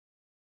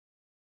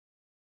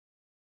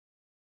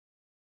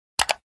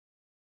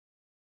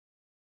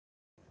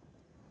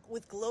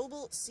with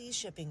global sea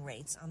shipping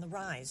rates on the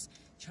rise,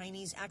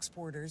 Chinese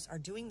exporters are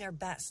doing their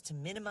best to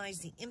minimize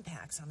the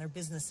impacts on their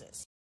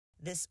businesses.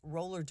 This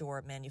roller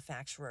door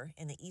manufacturer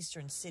in the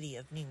eastern city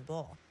of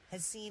Ningbo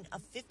has seen a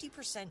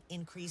 50%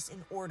 increase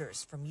in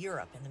orders from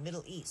Europe and the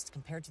Middle East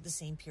compared to the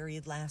same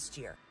period last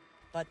year.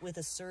 But with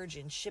a surge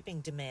in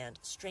shipping demand,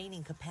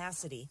 straining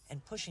capacity,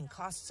 and pushing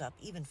costs up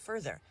even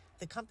further,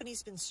 the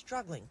company's been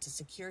struggling to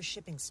secure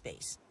shipping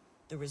space.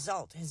 The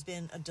result has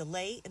been a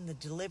delay in the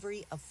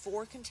delivery of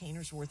 4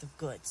 containers worth of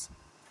goods.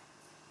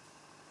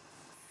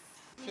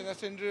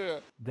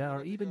 There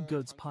are even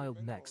goods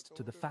piled next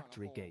to the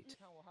factory gate.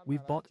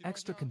 We've bought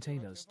extra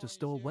containers to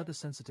store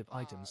weather-sensitive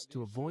items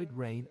to avoid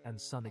rain and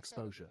sun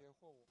exposure.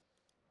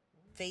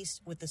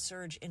 Faced with the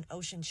surge in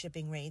ocean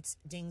shipping rates,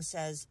 Ding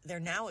says they're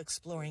now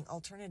exploring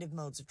alternative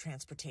modes of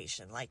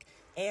transportation like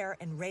air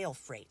and rail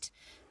freight.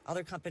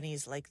 Other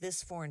companies like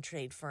this foreign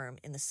trade firm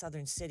in the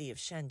southern city of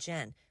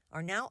Shenzhen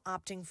are now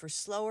opting for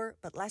slower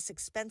but less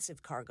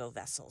expensive cargo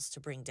vessels to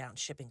bring down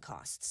shipping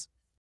costs.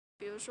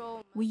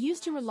 We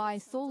used to rely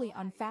solely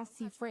on fast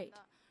sea freight,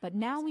 but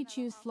now we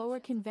choose slower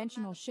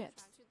conventional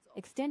ships,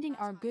 extending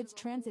our goods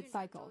transit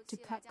cycle to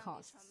cut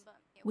costs.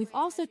 We've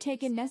also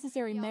taken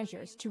necessary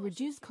measures to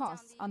reduce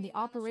costs on the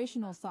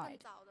operational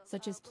side,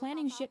 such as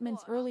planning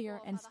shipments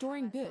earlier and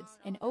storing goods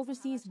in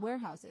overseas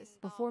warehouses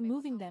before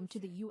moving them to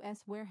the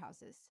U.S.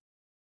 warehouses.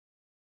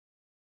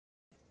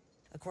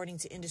 According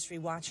to industry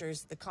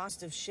watchers, the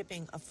cost of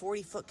shipping a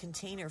 40-foot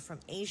container from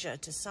Asia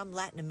to some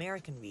Latin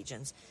American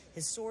regions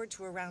has soared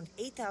to around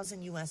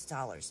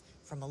 $8,000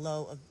 from a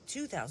low of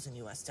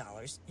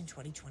 $2,000 in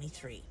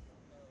 2023.